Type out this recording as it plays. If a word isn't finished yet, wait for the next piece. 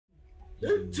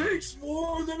It takes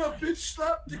more than a bitch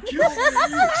slap to kill me.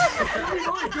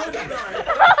 You're good tonight.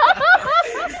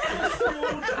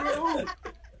 Qrow.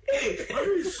 Let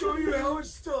me show you how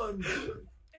it's done.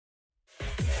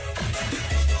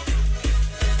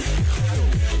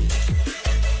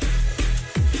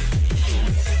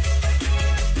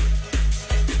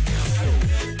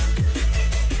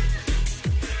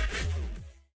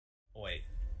 Wait,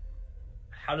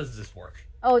 how does this work?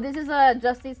 Oh, this is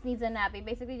Justice Needs a Nap. You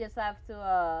basically just have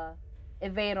to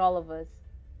evade all of us.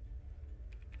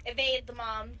 Evade the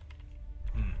mom.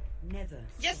 Never.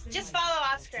 Just follow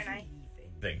Oscar and I.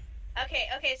 Thing.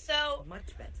 Okay, so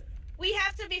Much better. we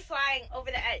have to be flying over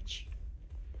the edge.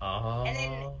 Oh. And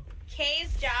then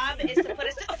Kay's job is to put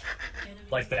us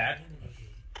Like that?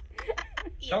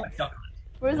 Yeah. Don't.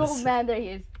 Where's old man? There he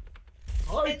is.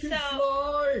 I can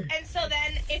fly. And so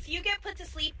then, if you get put to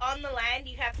sleep on the land,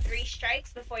 you have 3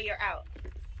 strikes before you're out.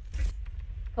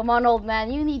 Come on, old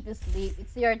man. You need to sleep.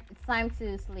 It's time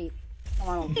to sleep. Come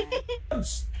on, old man.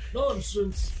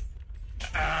 Nonsense.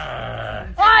 Oh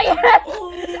yes!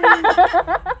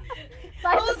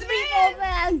 Time to sleep, old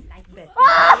man.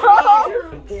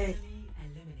 Oh!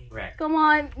 Right. Come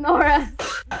on, Nora.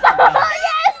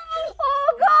 Yes!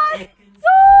 Oh god!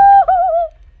 No!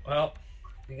 Well,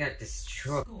 We got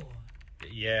destroyed.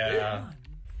 yeah.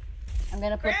 I'm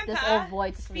gonna put this Grandpa, old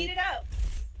boy to speed sleep. it up.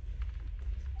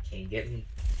 Can you get me?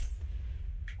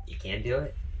 You can do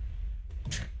it?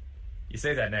 You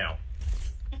say that now.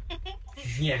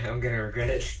 Yeah, I'm gonna regret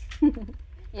it.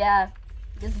 Yeah,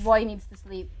 this boy needs to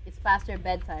sleep. It's past your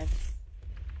bedtime.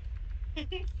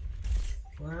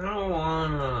 Well, I don't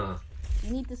wanna.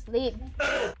 You need to sleep.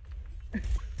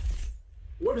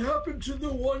 What happened to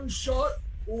the 1 shot,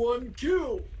 1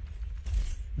 kill?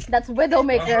 That's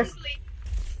Widowmaker. Actually,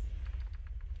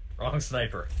 Wrong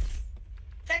sniper.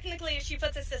 technically, if she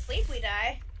puts us to sleep, we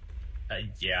die.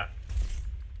 Yeah.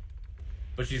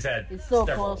 But she's had It's so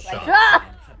several close. shots. Ah!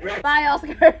 Bye,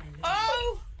 Oscar.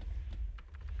 Oh!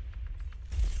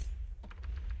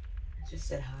 I just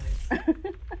said hi.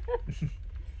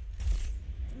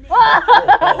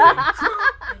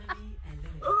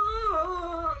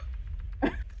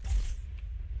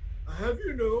 Have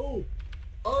you know,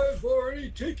 I've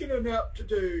already taken a nap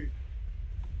today.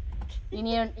 You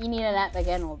need a nap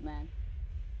again, old man.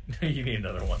 You need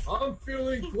another one. I'm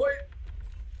feeling quite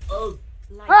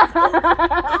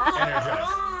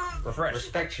Energized. Refresh.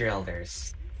 Respect your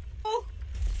elders. Oh!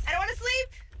 I don't want to sleep!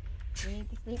 You need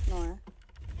to sleep, Nora.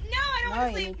 No, I don't No,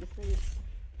 want to you sleep. need to sleep.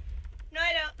 No,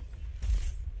 I don't.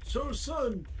 So,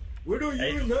 son, when are you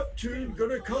Hey. and Neptune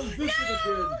gonna come visit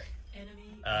again?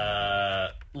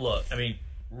 Look, I mean,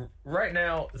 right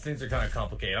now things are kind of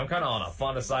complicated. I'm kind of on a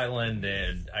Fondas Island,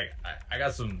 and I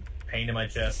got some pain in my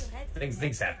chest.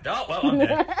 Things happen. Oh well, I'm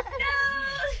dead.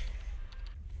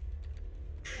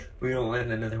 We don't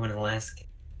want another one in Alaska.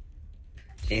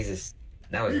 Jesus,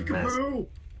 that was a mess. Peekaboo!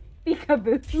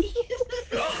 Peekaboo.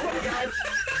 Oh my god!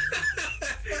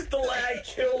 The lag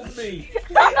killed me.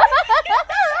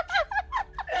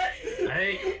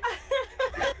 Hey,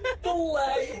 the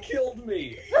lag killed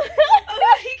me. Oh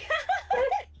my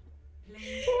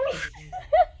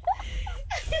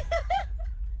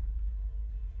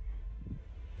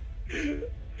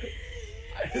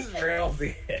I just ran off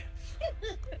the edge.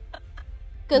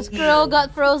 Because Qrow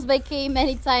got froze by Kay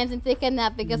many times and take a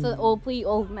nap because of old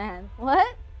old man.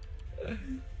 What?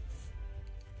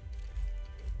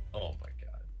 Oh my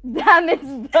god. Damn,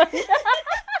 it's done.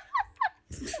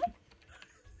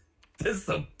 This is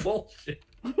some bullshit.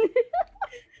 I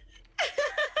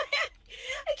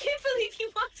can't believe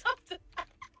you walked off the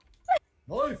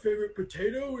My favorite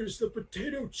potato is the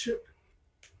potato chip,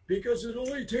 because it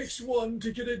only takes 1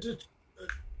 to get into.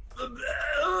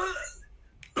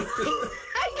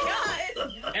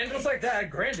 And just like that,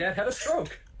 Granddad had a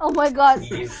stroke. Oh my god.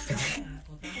 He used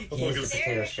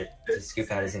potato chip to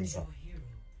scoop out his insult.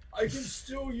 I can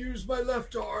still use my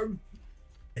left arm.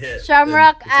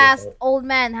 Shamrock asked, old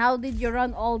man, how did you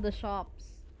run all the shops?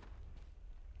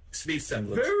 Speed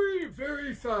semblance. Very,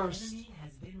 very fast.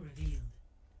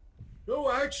 No,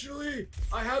 actually,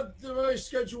 I had my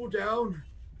schedule down.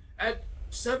 At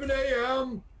 7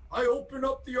 a.m., I open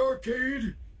up the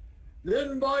arcade.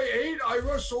 Then by 8, I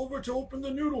rush over to open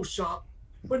the noodle shop.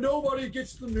 But nobody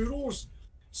gets the noodles.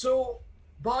 So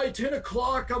by 10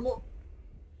 o'clock,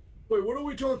 Wait, what are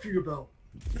we talking about?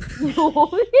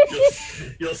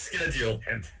 You'll schedule.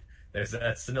 And there's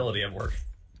that senility at work.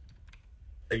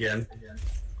 Again.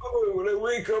 Oh, when I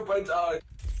wake up, I die.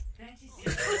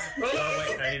 Oh,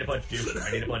 wait, I need to punch you.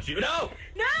 I need to punch you. No!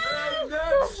 And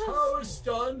that's how it's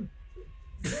done.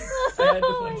 I had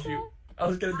to punch you. I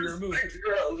was gonna be removed.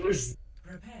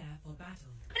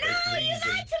 No, you reason.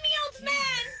 lied to me, old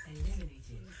man.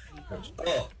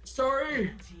 Oh,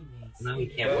 Sorry. No, we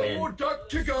can't One win. more duck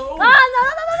to go. Ah, no,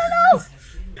 no, no, no, no, no!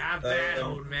 Not bad,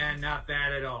 old man. Not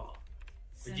bad at all.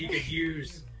 But you could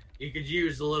use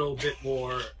a little bit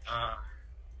more.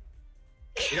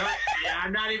 You know, yeah,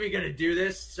 I'm not even gonna do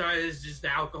this. Sorry, this is just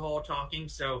alcohol talking.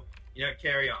 So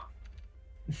carry on.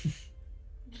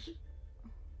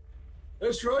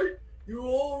 That's right. You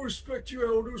all respect your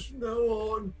elders from now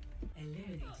on.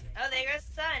 Oh, there goes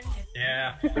Sun.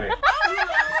 Yeah.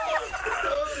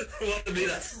 what would be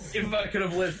that? If I could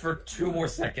have lived for 2 more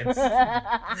seconds. You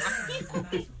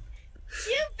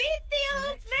beat the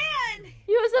old man.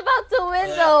 He was about to win,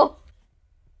 though.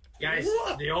 Guys,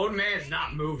 the old man's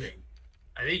not moving.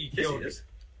 I think you Yes, killed he him. is.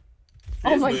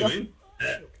 Oh my He's god. moving.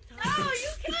 Oh, you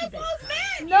killed the old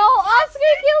man. No,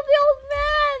 Oscar killed the old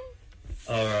man!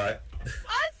 Alright.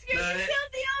 Oscar, No, you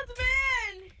killed the old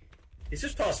man. He's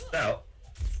just passed out.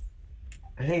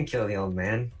 I didn't kill the old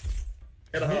man.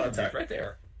 He had a heart attack. Right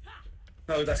there.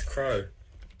 No, that's Qrow.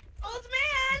 Old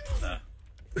man.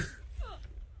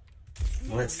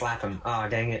 Let's slap him. Oh,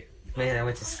 dang it. Man, I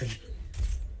went to sleep.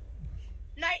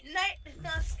 Night,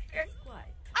 Oscar. Oh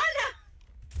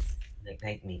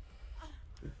Night me.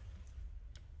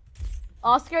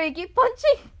 Oscar, you keep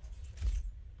punching!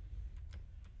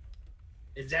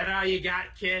 Is that all you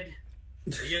got, kid?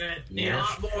 You're gonna need a Yeah.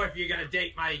 lot more if you're gonna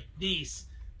date my niece.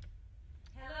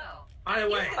 Hello. By the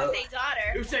no. way, He's gonna say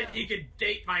daughter. who said you could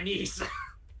date my niece?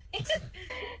 I saw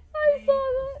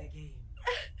that.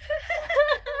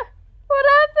 What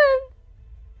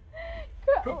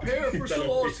happened? Prepare for some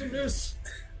awesomeness.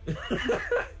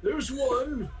 There's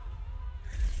one.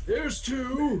 There's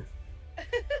two.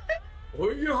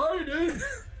 Where you hiding?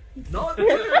 Not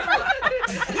there.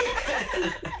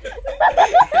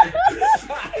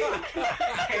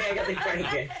 I got the card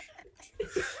again.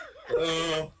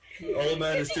 Oh, old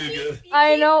man is too good.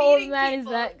 I keep know old beating man is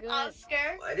people, that good.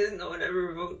 Oscar. Why doesn't no one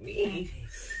ever vote me?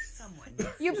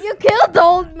 You killed the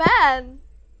old man!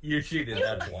 You cheated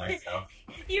that point.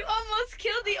 You almost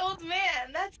killed the old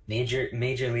man. That's Major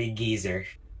League Geezer.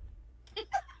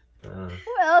 Who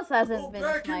else hasn't Well, been a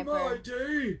back in my sniper?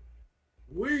 day,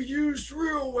 we used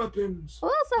real weapons. Who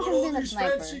else Not hasn't all been a these sniper?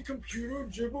 fancy computer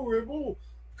jibble-ribble.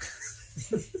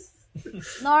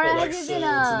 Nora, Well, like have you been swords and a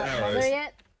arrows. mother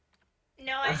yet?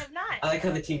 no, I have not. I like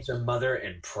how the teams are mother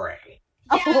and prey.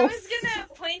 Yeah, I Oh. was gonna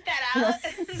point that out.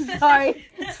 Sorry.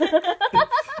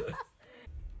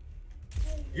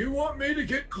 You want me to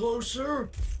get closer?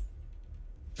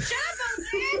 Shut up,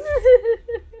 old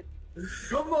man.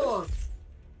 Come on.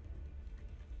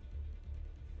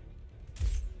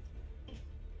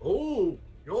 Oh,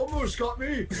 you almost got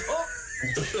me. Oh,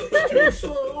 too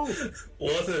slow.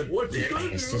 Wasn't. What you gonna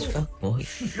It's just do? fuck boy.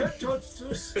 Can't touch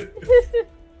this.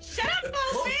 Shut up,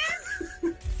 old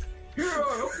man. Here,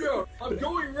 I'll help you out. I'm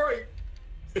going right.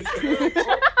 I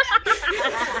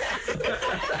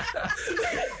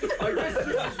guess this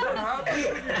is what happens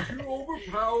when you're too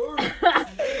overpowered.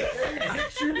 They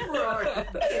hit you back.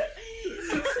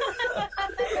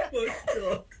 Oh my god.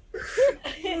 Oh,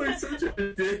 he's such a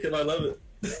dick and I love it.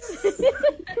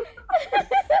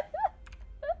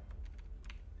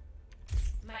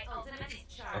 My ultimate is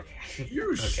charged.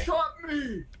 You shot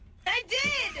me. I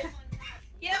did.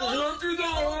 Yeah, Don't do the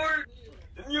heart.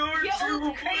 You're you too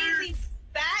old crazy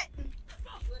bat.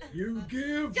 You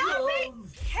give Stop it.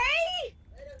 love. Hey.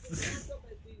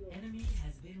 Enemy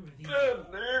has been revealed.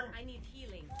 I need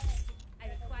healing.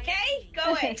 Okay, go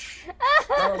away.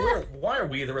 Why are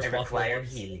we the I responsible require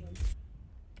ones? healing.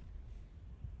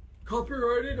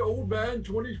 Copyrighted Old Man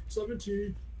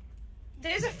 2017.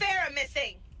 There's a Farah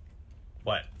missing.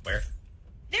 What? Where?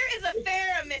 There is a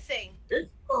Farah missing. It's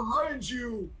behind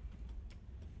you.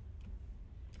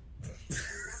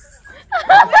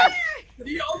 Where?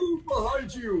 The other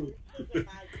behind you. What do you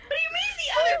mean the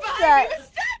other Who's behind that? me?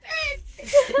 Stop it!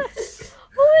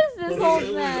 Who is Well, this there's old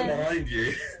always man? behind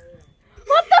you.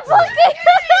 What the fuck?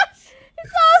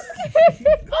 It's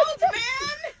Oscar! Old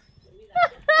man!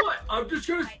 What? I'm just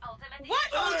gonna. What,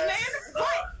 old man?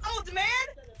 What, old man?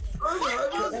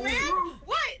 Old man?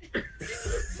 What?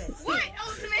 What,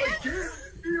 old I man? can't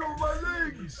feel my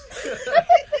legs.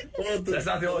 Well, That's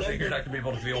not the only thing you're not gonna be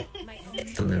able to feel.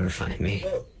 They'll never find me.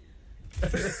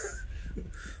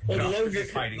 Well, No, the longer,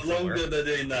 he's hiding the longer somewhere.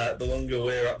 they're doing that, the longer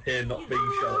we're up here not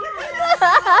being shot.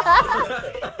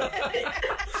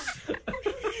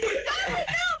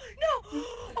 No!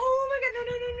 Oh my god,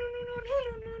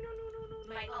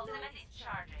 no. My ultimate is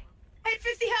charging. I had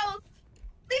 50 health.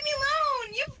 Leave me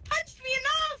alone. You've punched me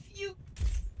enough. You.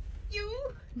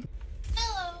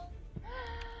 Hello.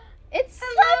 It's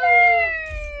Hello.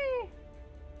 summer!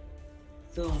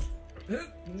 So.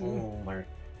 Oh my.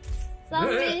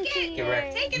 Summer is Take here.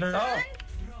 right. Take it, No. son.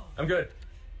 I'm good.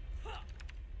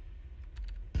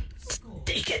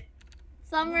 Take it.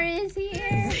 Summer is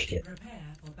here. Take it. Prepare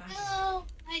for battle. Hello,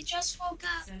 I just woke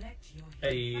up Select your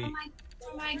Hey. from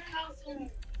my coffin.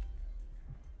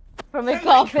 From a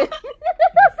coffin.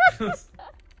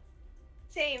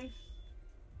 Same.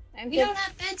 I'm We just, don't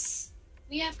have beds.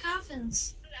 We have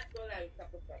coffins.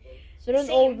 should an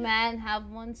old man have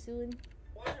one soon?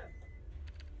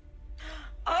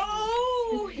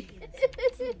 Oh,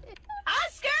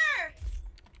 Oscar!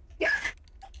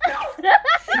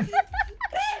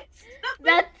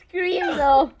 That scream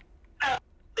though.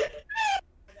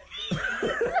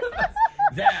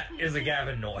 That is a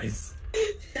Gavin noise.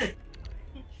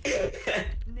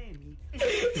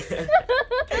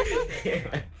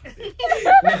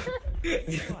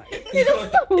 It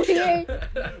looks so weird.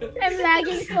 I'm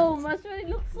lagging so much, but it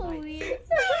looks so weird.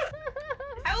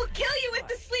 I will kill you with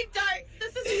the sleep dart.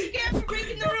 This is what you get for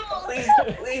breaking the rules.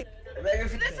 Please.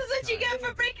 This is what you get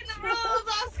for breaking the rules,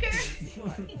 Oscar.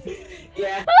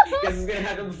 Yeah, this is gonna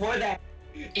happen before that.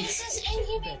 This is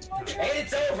inhumane torture. And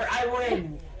it's over. I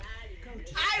win.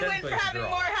 I went for Template's having draw.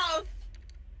 more health.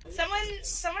 Someone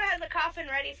has a coffin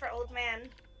ready for old man.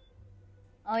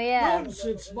 Oh yeah.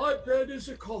 Nonsense, my bed is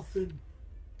a coffin.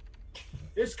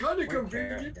 It's kind of We're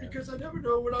convenient paradigm. because I never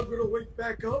know when I'm going to wake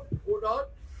back up or not.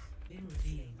 been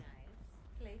revealed.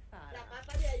 Play fire.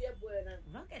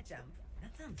 Rocket jump.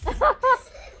 That sounds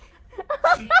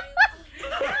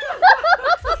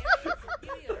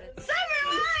Summer,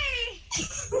 why?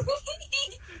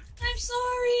 I'm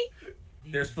sorry.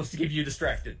 They're supposed to keep you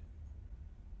distracted.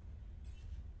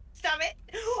 Stop it.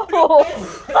 Oh.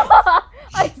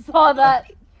 I saw that.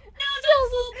 No,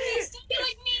 don't fool, please. Don't be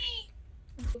like me.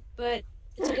 But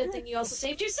it's a good thing you also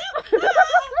saved yourself.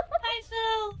 I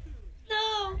fell.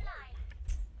 No.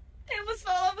 I almost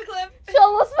fell off a cliff. She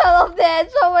almost fell off the edge.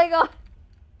 Oh my god.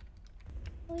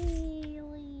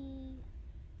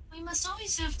 We must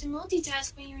always have to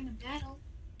multitask when you're in a battle.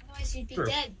 Otherwise, you'd be True.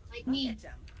 dead, like me. rocket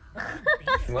jump.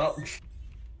 Well,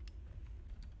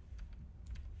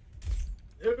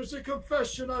 There's a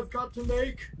confession I've got to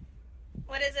make.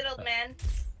 What is it, old man?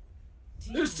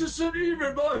 This isn't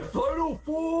even my final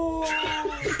form.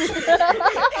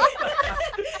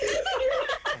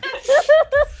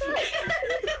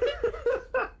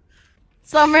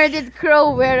 Summer, did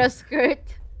Qrow wear a skirt?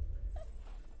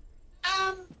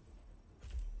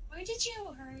 Where did you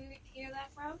hear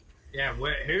that from? Yeah,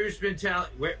 who's been telling?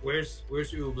 Where's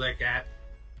Oobleck at?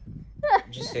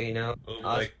 just so you know, Oh,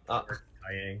 like,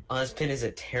 dying. Ozpin is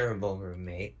a terrible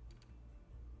roommate.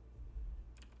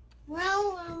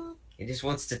 Well, He just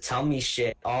wants to tell me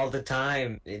shit all the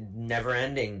time. It never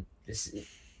ending. This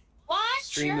watch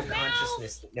stream your of mouth.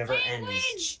 consciousness that never ends.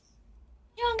 Language,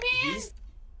 young man. He's-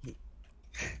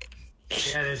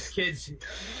 Yeah, there's kids. In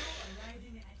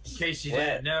case you What?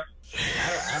 didn't know.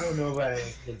 I don't know about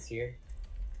any kids here.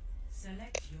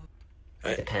 Select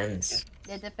your It depends.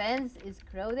 It depends. Is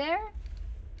Qrow there?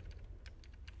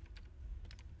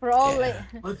 For all Yeah.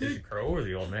 I Is it think Qrow or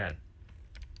the old man?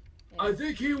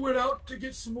 he went out to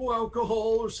get some more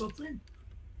alcohol or something.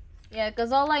 yeah,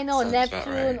 because all I know, Sounds about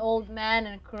Neptune, right. Old Man,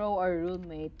 and Qrow are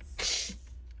roommates.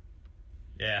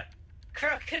 Yeah.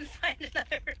 Qrow couldn't find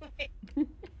another roommate.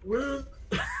 Well,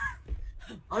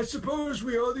 I suppose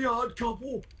we are the odd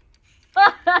couple.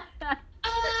 Well,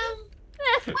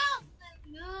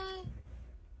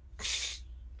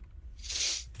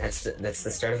 That's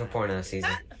the start of a porno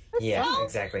season. Yeah,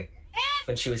 exactly.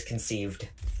 When she was conceived.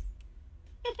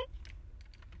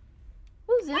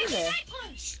 Who's in why did there? I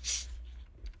punch?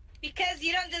 Because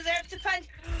you don't deserve to punch.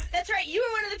 That's right, you were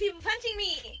one of the people punching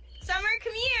me. Summer,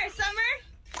 come here, Summer.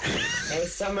 Hey,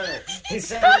 Summer! Hey,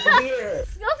 Summer, come here!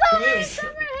 Go Come Summer! here.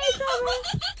 Summer! Hey, Summer!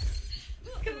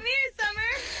 Come here, Summer.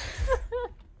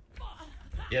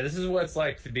 Yeah, this is what it's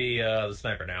like to be the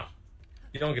sniper now.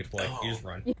 You don't get to play. You just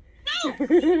run. No! and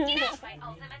winner.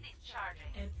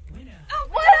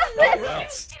 What Oh, happened? well.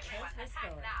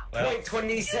 Well, Wait,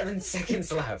 27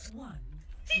 seconds left. One.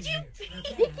 Did you? He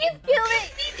keeps killing.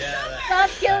 yeah,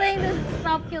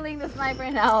 Stop killing the sniper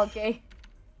now, okay?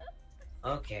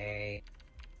 Okay.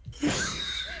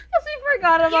 Because we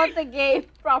forgot about the game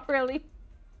properly.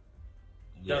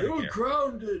 doesn't You're care.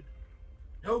 grounded.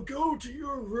 Now go to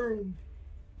your room.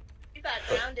 You got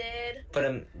grounded.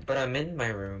 But I'm in my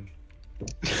room.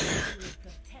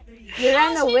 You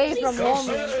ran away please from Go home.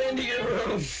 further into your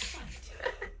room.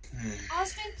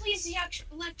 Osman, please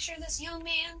lecture this young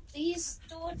man. Please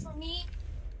do it for me.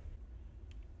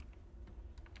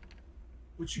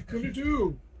 What you gonna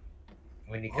do?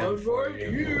 When you I'm come for right you.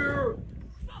 here.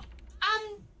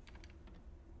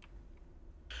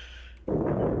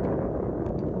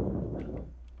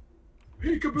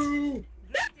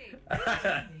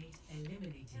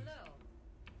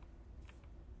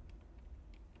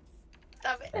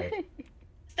 Stop it.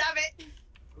 Stop it.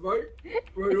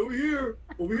 Right over here.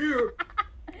 Over here.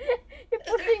 You're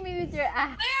pushing me with your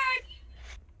ass.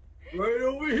 Right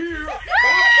over here.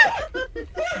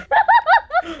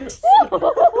 That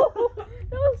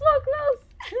was so close.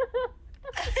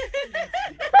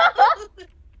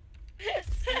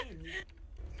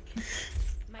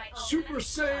 Super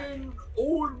Saiyan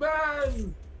old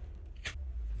man.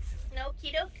 No,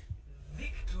 Kido.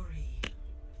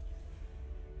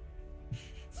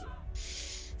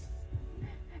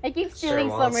 I keep stealing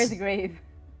Sure was. Summer's grave.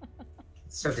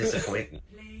 So disappointing.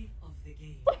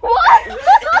 What?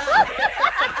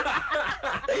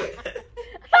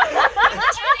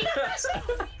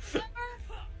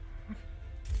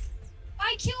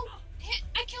 I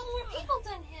kill more people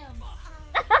than him.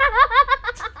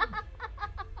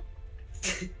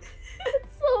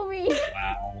 It's so mean.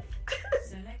 Wow.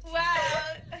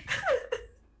 Wow.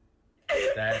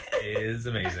 That is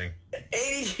amazing.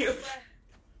 80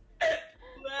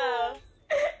 Wow.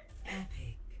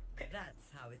 Epic. That's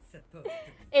how it's supposed to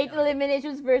be. 8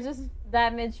 eliminations versus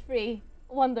damage free.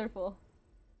 Wonderful.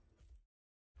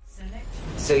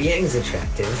 So Yang's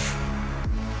attractive.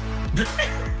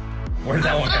 Where'd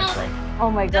that one come from?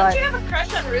 Oh my Don't god. you have a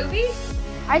crush on Ruby?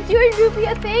 Aren't you and Ruby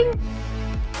a thing?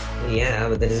 Yeah,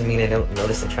 but that doesn't mean I don't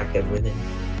notice attractive women.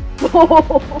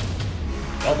 Well,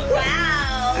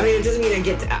 Wow. I mean, it doesn't mean I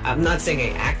get to, I'm not saying I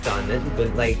act on it,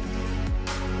 but like...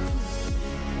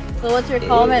 So what's your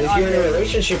comment if on you're in a this?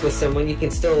 relationship with someone, you can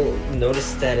still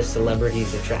notice that a celebrity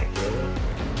is attractive.